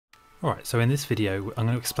Alright, so in this video I'm going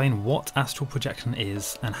to explain what astral projection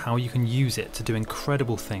is and how you can use it to do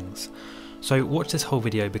incredible things. So watch this whole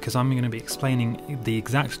video because I'm going to be explaining the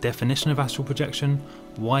exact definition of astral projection,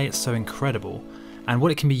 why it's so incredible, and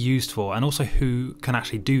what it can be used for, and also who can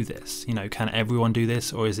actually do this. You know, can everyone do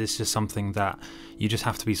this, or is this just something that you just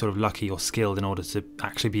have to be sort of lucky or skilled in order to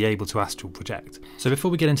actually be able to astral project? So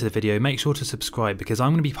before we get into the video, make sure to subscribe because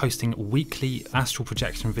I'm going to be posting weekly astral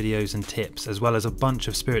projection videos and tips, as well as a bunch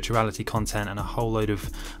of spirituality content and a whole load of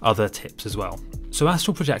other tips as well. So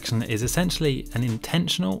astral projection is essentially an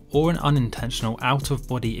intentional or an unintentional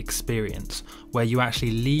out-of-body experience where you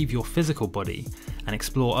actually leave your physical body and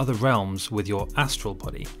explore other realms with your astral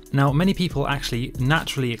body. Now, many people actually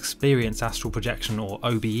naturally experience astral projection, or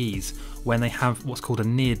OBEs, when they have what's called a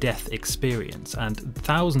near-death experience, and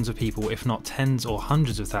thousands of people, if not tens or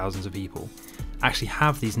hundreds of thousands of people, actually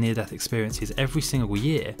have these near-death experiences every single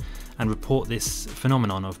year and report this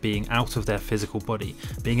phenomenon of being out of their physical body,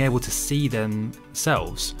 being able to see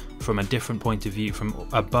themselves from a different point of view, from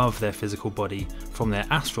above their physical body, from their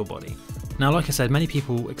astral body. Now, like I said, many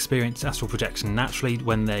people experience astral projection naturally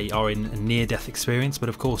when they are in a near-death experience, but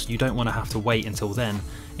of course you don't want to have to wait until then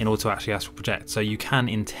in order to actually astral project. So you can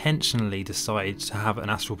intentionally decide to have an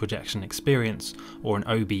astral projection experience, or an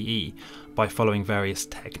OBE, by following various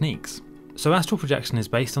techniques. So astral projection is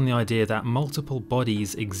based on the idea that multiple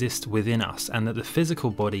bodies exist within us and that the physical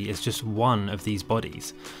body is just one of these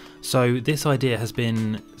bodies. So this idea has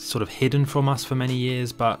been sort of hidden from us for many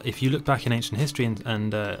years, but if you look back in ancient history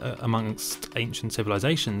and amongst ancient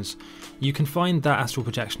civilizations, you can find that astral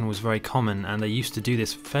projection was very common, and they used to do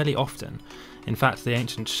this fairly often. In fact, the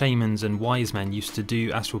ancient shamans and wise men used to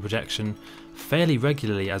do astral projection fairly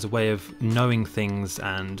regularly as a way of knowing things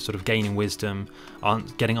and sort of gaining wisdom,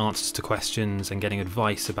 getting answers to questions and getting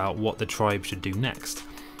advice about what the tribe should do next.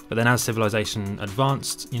 But then as civilization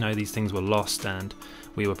advanced, you know, these things were lost and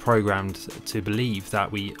we were programmed to believe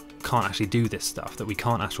that we can't actually do this stuff, that we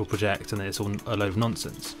can't astral project, and that it's all a load of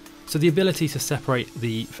nonsense. So the ability to separate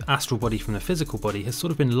the astral body from the physical body has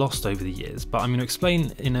sort of been lost over the years, but I'm going to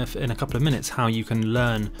explain in a couple of minutes how you can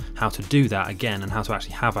learn how to do that again and how to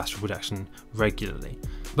actually have astral projection regularly.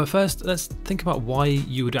 But first, let's think about why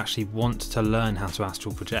you would actually want to learn how to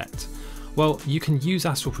astral project. Well, you can use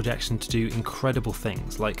astral projection to do incredible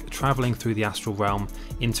things, like travelling through the astral realm,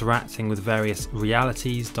 interacting with various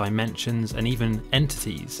realities, dimensions, and even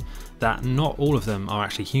entities that not all of them are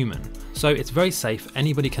actually human. So it's very safe,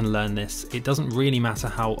 anybody can learn this, it doesn't really matter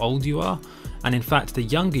how old you are, and in fact the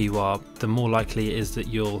younger you are, the more likely it is that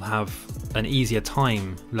you'll have an easier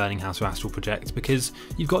time learning how to astral project because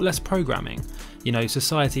you've got less programming. You know,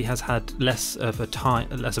 society has had less of a time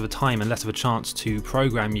and less of a chance to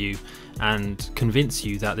program you and convince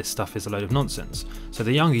you that this stuff is a load of nonsense. So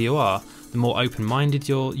the younger you are, the more open-minded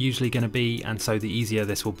you're usually going to be, and so the easier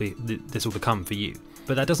this will become for you.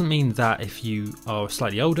 But that doesn't mean that if you are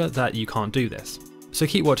slightly older that you can't do this. So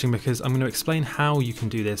keep watching because I'm going to explain how you can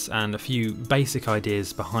do this and a few basic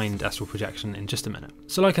ideas behind astral projection in just a minute.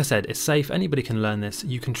 So like I said, it's safe, anybody can learn this.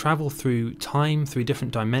 You can travel through time, through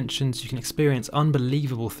different dimensions, you can experience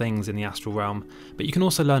unbelievable things in the astral realm, but you can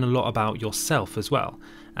also learn a lot about yourself as well.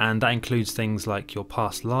 And that includes things like your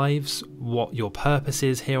past lives, what your purpose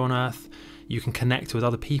is here on Earth. You can connect with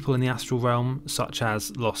other people in the astral realm, such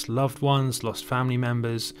as lost loved ones, lost family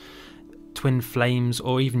members, twin flames,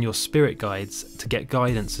 or even your spirit guides, to get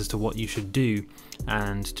guidance as to what you should do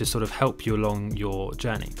and to sort of help you along your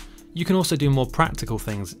journey. You can also do more practical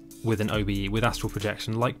things with an OBE, with astral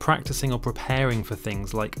projection, like practicing or preparing for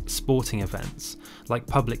things like sporting events, like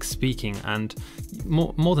public speaking, and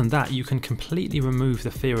more than that, you can completely remove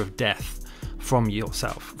the fear of death from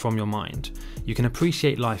yourself, from your mind. You can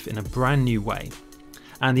appreciate life in a brand new way.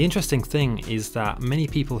 And the interesting thing is that many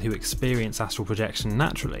people who experience astral projection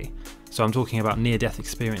naturally, so I'm talking about near-death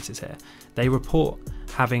experiences here, they report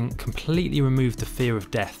having completely removed the fear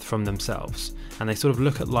of death from themselves, and they sort of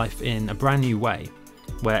look at life in a brand new way,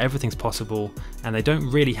 where everything's possible, and they don't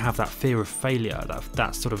really have that fear of failure,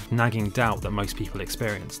 that sort of nagging doubt that most people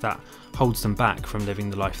experience, that holds them back from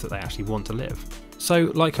living the life that they actually want to live.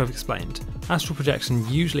 So, like I've explained, astral projection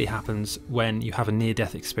usually happens when you have a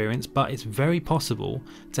near-death experience, but it's very possible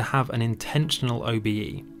to have an intentional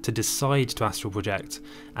OBE, to decide to astral project,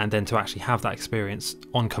 and then to actually have that experience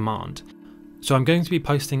on command. So I'm going to be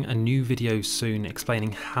posting a new video soon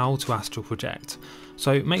explaining how to astral project.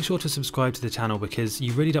 So make sure to subscribe to the channel because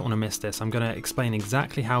you really don't want to miss this. I'm going to explain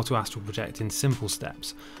exactly how to astral project in simple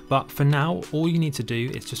steps. But for now, all you need to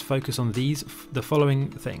do is just focus on the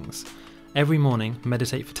following things. Every morning,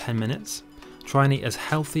 meditate for 10 minutes. Try and eat as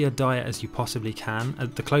healthy a diet as you possibly can.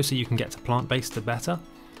 The closer you can get to plant-based, the better.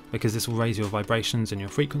 because this will raise your vibrations and your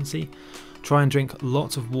frequency. Try and drink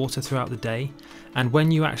lots of water throughout the day, and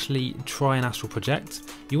when you actually try and astral project,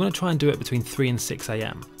 you want to try and do it between 3 and 6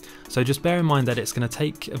 AM. So just bear in mind that it's going to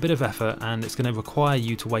take a bit of effort and it's going to require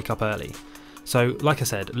you to wake up early. So like I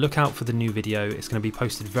said, look out for the new video, it's going to be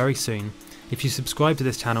posted very soon. If you subscribe to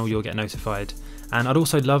this channel, you'll get notified. And I'd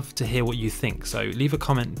also love to hear what you think, so leave a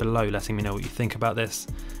comment below letting me know what you think about this.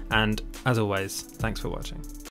 And as always, thanks for watching.